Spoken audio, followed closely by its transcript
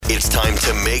It's time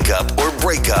to make up or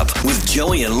break up with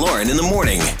Joey and Lauren in the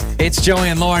morning. It's Joey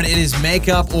and Lauren. It is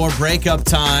makeup or breakup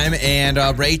time, and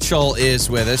Rachel is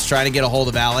with us trying to get a hold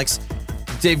of Alex.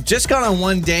 They've just gone on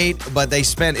one date, but they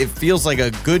spent, it feels like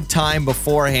a good time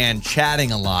beforehand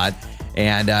chatting a lot.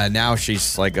 And now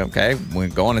she's like, okay, we're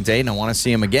going on a date and I want to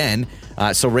see him again.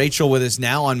 So Rachel with us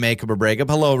now on Makeup or Breakup.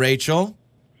 Hello, Rachel.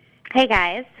 Hey,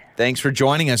 guys. Thanks for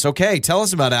joining us. Okay, tell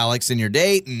us about Alex and your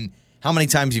date and how many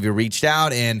times have you reached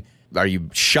out, and are you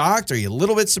shocked? Are you a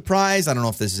little bit surprised? I don't know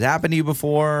if this has happened to you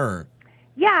before. Or...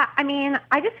 Yeah, I mean,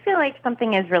 I just feel like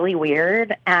something is really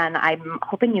weird, and I'm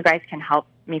hoping you guys can help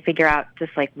me figure out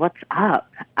just, like, what's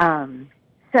up.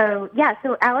 So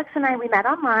Alex and I, we met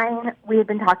online. We had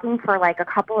been talking for, like, a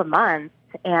couple of months,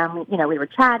 and, we were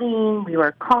chatting. We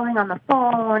were calling on the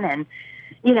phone, and,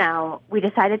 we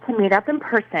decided to meet up in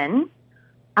person.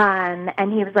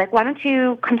 And he was like, why don't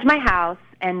you come to my house,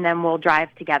 and then we'll drive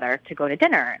together to go to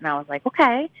dinner. And I was like,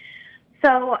 okay.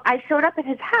 So I showed up at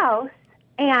his house,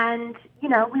 and,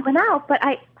 we went out, but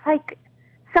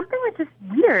something was just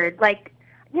weird. Like,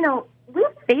 we've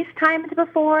FaceTimed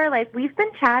before. Like, we've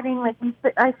been chatting. Like,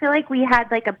 I feel like we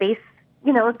had, like, a base,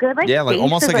 a good, like, yeah, like base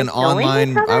almost of, like an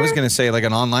online, I was going to say like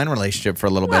an online relationship for a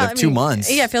little bit of 2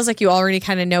 months. Yeah, it feels like you already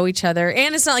kind of know each other.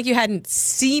 And it's not like you hadn't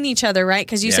seen each other, right?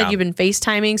 Because you said you've been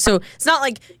FaceTiming. So it's not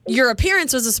like your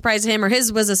appearance was a surprise to him or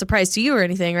his was a surprise to you or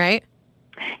anything, right?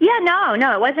 Yeah, no,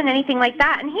 it wasn't anything like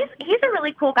that. And he's a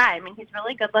really cool guy. I mean, he's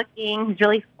really good looking. He's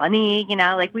really funny.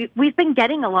 Like we've been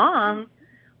getting along,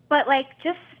 but like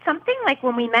just something like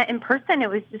when we met in person, it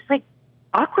was just like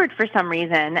awkward for some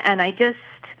reason. And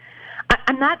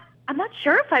I'm not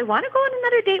sure if I want to go on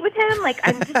another date with him. Like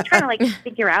I'm just trying to like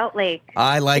figure out like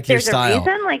I like your style. There's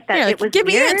a reason like that. Yeah, it was give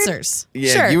weird. me answers.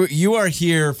 Yeah, sure. you are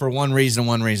here for one reason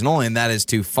only, and that is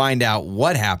to find out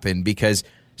what happened, because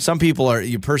some people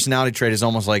your personality trait is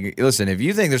almost like, listen, if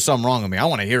you think there's something wrong with me, I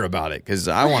want to hear about it because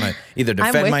I want to either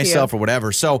defend myself or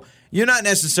whatever. So you're not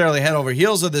necessarily head over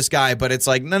heels with this guy, but it's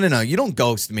like, no, you don't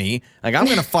ghost me. Like, I'm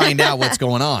going to find out what's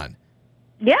going on.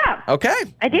 Yeah. Okay.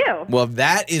 I do. Well,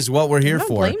 that is what we're here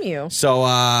for. I don't blame you.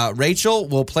 So, Rachel,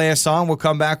 we'll play a song. We'll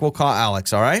come back. We'll call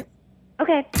Alex, all right?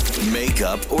 Okay.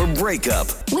 Makeup or breakup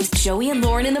with Joey and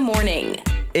Lauren in the morning.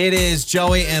 It is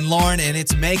Joey and Lauren, and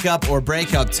it's makeup or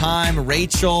breakup time.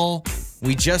 Rachel,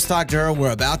 we just talked to her.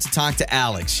 We're about to talk to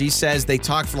Alex. She says they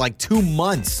talked for like 2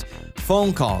 months.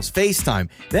 Phone calls, FaceTime.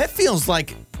 That feels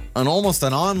like almost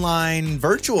an online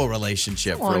virtual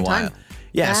relationship for a while. Time.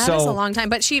 Yeah, that is a long time.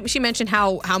 But she mentioned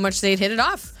how much they'd hit it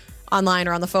off online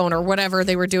or on the phone or whatever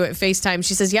they were doing FaceTime.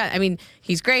 She says, yeah, I mean,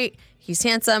 he's great. He's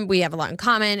handsome. We have a lot in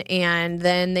common. And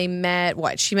then they met,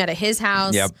 she met at his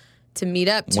house. Yep. To meet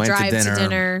up, to Went drive to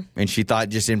dinner. And she thought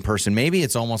just in person, maybe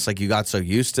it's almost like you got so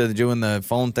used to doing the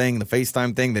phone thing, the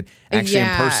FaceTime thing, that actually in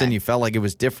person you felt like it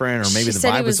was different, or maybe the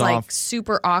vibe was off. Like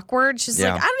super awkward. She's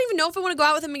like, I don't even know if I want to go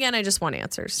out with him again. I just want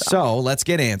answers. So let's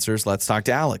get answers. Let's talk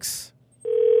to Alex.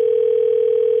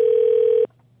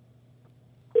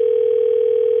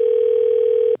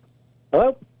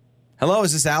 Hello,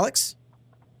 is this Alex?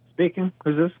 Speaking.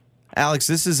 Who's this? Alex,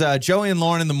 this is Joey and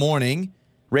Lauren in the morning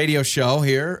radio show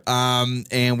here.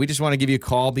 And we just want to give you a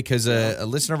call because a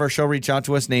listener of our show reached out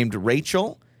to us named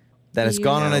Rachel that has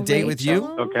gone on a date with you.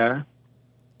 Okay.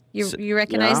 You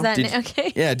recognize that name?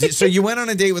 Okay. Yeah. So you went on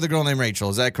a date with a girl named Rachel.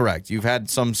 Is that correct? You've had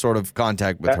some sort of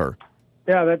contact with her.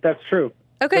 Yeah, that's true.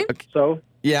 Okay. So?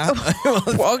 Yeah.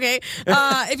 Okay.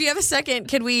 If you have a second,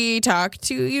 could we talk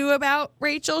to you about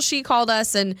Rachel? She called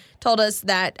us and told us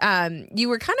that you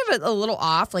were kind of a little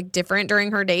off, like different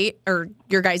during her date or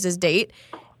your guys' date.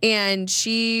 And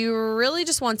she really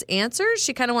just wants answers.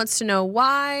 She kind of wants to know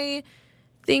why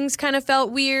things kind of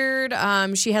felt weird.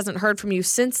 She hasn't heard from you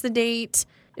since the date.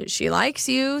 She likes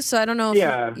you. So I don't know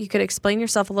if you could explain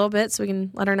yourself a little bit so we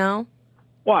can let her know.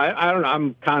 Well, I don't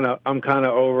know. I'm kind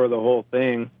of over the whole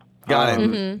thing. Got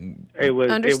it. It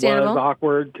was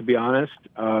awkward, to be honest.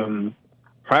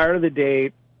 Prior to the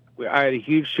date, I had a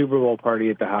huge Super Bowl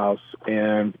party at the house,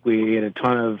 and we ate a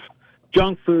ton of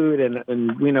junk food.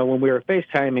 And when we were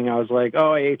FaceTiming, I was like,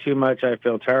 "Oh, I ate too much. I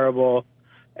feel terrible."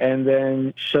 And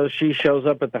then so she shows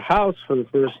up at the house for the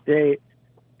first date,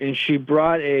 and she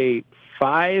brought a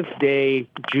 5-day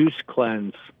juice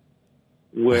cleanse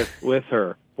with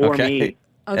her for me.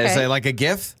 Okay. Is it like a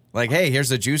gift? Like, hey, here's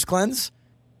a juice cleanse?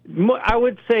 I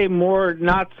would say more,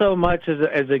 not so much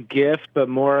as a gift, but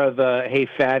more of a, hey,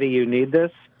 fatty, you need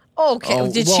this.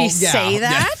 Okay. Did she say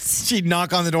that? Yeah. She'd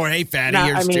knock on the door, hey, fatty,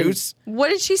 here's juice. What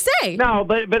did she say? No,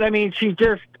 but I mean, she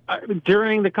just,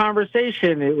 during the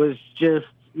conversation, it was just,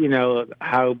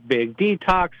 how big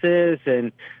detox is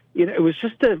and it was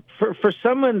just for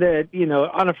someone that,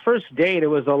 on a first date, it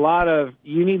was a lot of,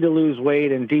 you need to lose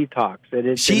weight and detox.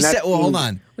 She said, well, hold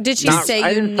on. Did she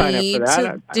say you need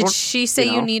to, did she say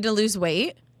you need to lose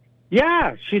weight?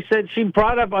 Yeah, she said she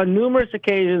brought up on numerous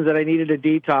occasions that I needed a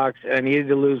detox and I needed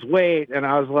to lose weight. And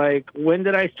I was like, when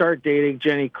did I start dating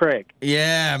Jenny Craig?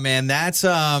 Yeah, man, that's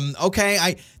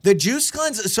okay. The juice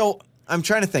cleanse. So I'm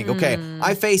trying to think. Okay,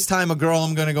 I FaceTime a girl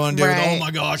I'm going to go and do it. Oh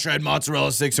my gosh, I had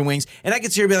mozzarella sticks and wings. And I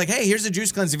could see her be like, hey, here's a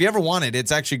juice cleanse. If you ever want it,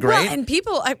 it's actually great. Well, and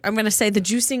people, I'm going to say the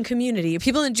juicing community,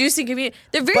 people in the juicing community,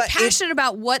 they're very passionate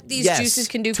about what these juices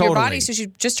can do for your body. So she's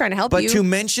just trying to help you. But to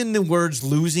mention the words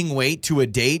losing weight to a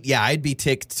date, yeah, I'd be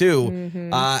ticked too.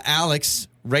 Alex,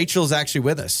 Rachel's actually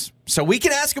with us. So we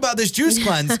can ask about this juice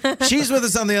cleanse. She's with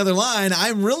us on the other line.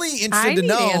 I'm really interested to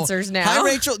know. I need answers now. Hi,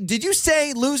 Rachel. Did you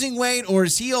say losing weight, or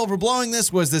is he overblowing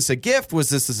this? Was this a gift? Was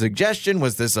this a suggestion?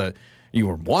 Was this you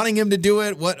were wanting him to do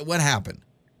it? What happened?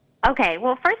 Okay.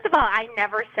 Well, first of all, I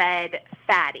never said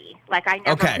fatty. Like, I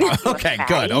never Okay,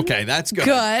 good. Okay, that's good.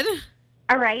 Good.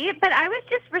 All right. But I was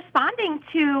just responding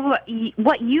to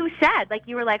what you said. Like,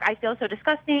 you were like, I feel so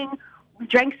disgusting. We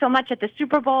drank so much at the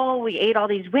Super Bowl. We ate all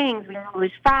these wings. We didn't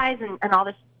lose fries and all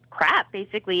this crap,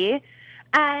 basically.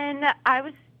 And I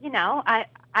was,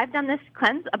 I've done this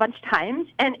cleanse a bunch of times,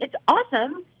 and it's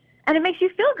awesome, and it makes you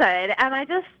feel good. And I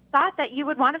just thought that you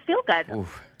would want to feel good.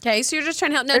 Oof. Okay, so you're just trying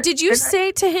to help. Now, did you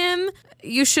say to him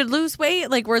you should lose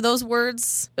weight? Like, were those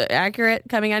words accurate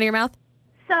coming out of your mouth?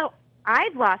 So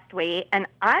I've lost weight, and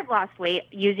I've lost weight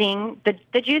using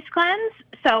the juice cleanse.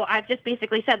 So I've just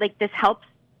basically said, like, this helps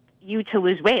you to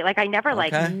lose weight. Like, I never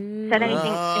said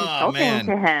anything insulting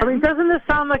to him. I mean, doesn't this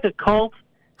sound like a cult?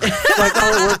 Like,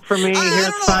 it worked for me.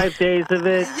 Here's 5 days of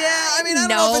it. Yeah, I mean, I don't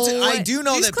know if it's. I do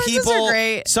know that people.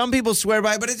 Some people swear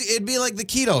by it, but it'd be like the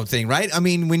keto thing, right? I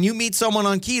mean, when you meet someone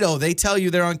on keto, they tell you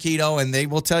they're on keto, and they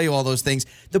will tell you all those things.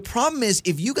 The problem is,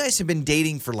 if you guys have been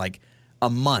dating for like a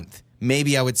month,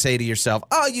 maybe I would say to yourself,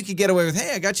 "Oh, you could get away with,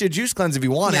 hey, I got you a juice cleanse if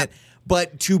you want it."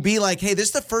 But to be like, hey, this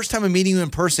is the first time I'm meeting you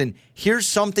in person. Here's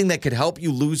something that could help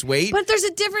you lose weight. But there's a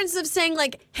difference of saying,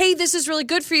 like, hey, this is really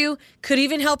good for you. Could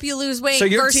even help you lose weight. So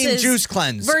your team juice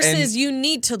cleanse. Versus you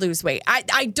need to lose weight.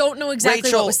 I don't know exactly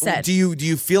Rachel, what was said. Do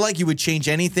you feel like you would change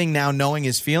anything now knowing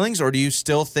his feelings? Or do you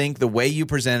still think the way you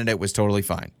presented it was totally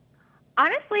fine?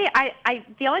 Honestly, I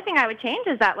the only thing I would change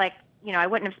is that, like, I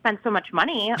wouldn't have spent so much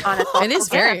money on a It is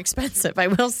very expensive, I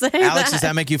will say. Alex, does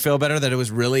that make you feel better that it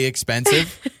was really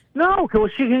expensive? No,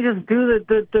 because she can just do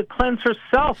the cleanse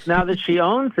herself now that she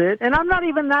owns it, and I'm not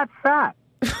even that fat.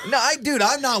 No,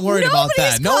 I'm not worried about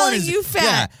that. No one is you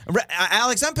fat. Yeah.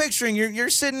 Alex, I'm picturing you're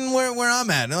sitting where I'm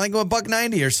at, like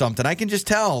 $190 or something. I can just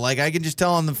tell. Like, I can just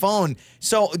tell on the phone.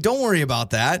 So don't worry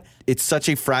about that. It's such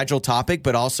a fragile topic,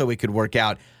 but also it could work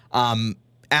out.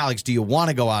 Alex, do you want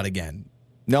to go out again?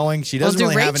 Knowing she doesn't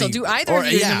really have any... Do either of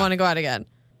you want to go out again?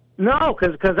 No,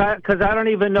 because I don't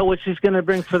even know what she's going to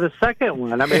bring for the second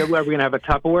one. I mean, are we going to have a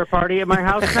Tupperware party at my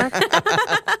house next?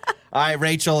 All right,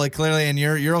 Rachel, clearly, and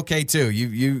you're okay too.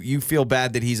 You feel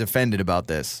bad that he's offended about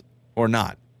this, or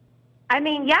not? I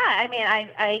mean, yeah. I mean,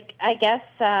 I guess.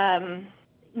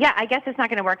 I guess it's not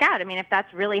going to work out. I mean, if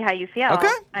that's really how you feel.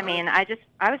 Okay. I mean, I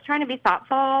was trying to be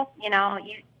thoughtful.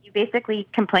 You basically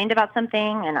complained about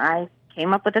something, and I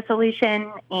came up with a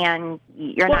solution, and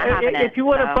you're not having it. If you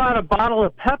would have bought a bottle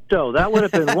of Pepto, that would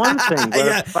have been one thing. But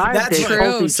yeah, 5 days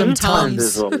true. Some Tums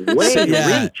is a way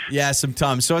to reach. Yeah, some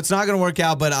Tums. So it's not going to work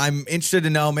out, but I'm interested to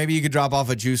know. Maybe you could drop off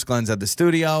a juice cleanse at the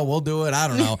studio. We'll do it. I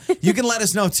don't know. You can let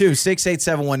us know, too.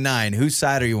 68719. Whose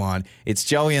side are you on? It's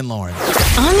Joey and Lauren.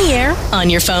 On the air, on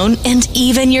your phone, and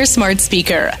even your smart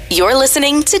speaker. You're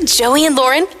listening to Joey and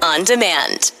Lauren On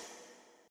Demand.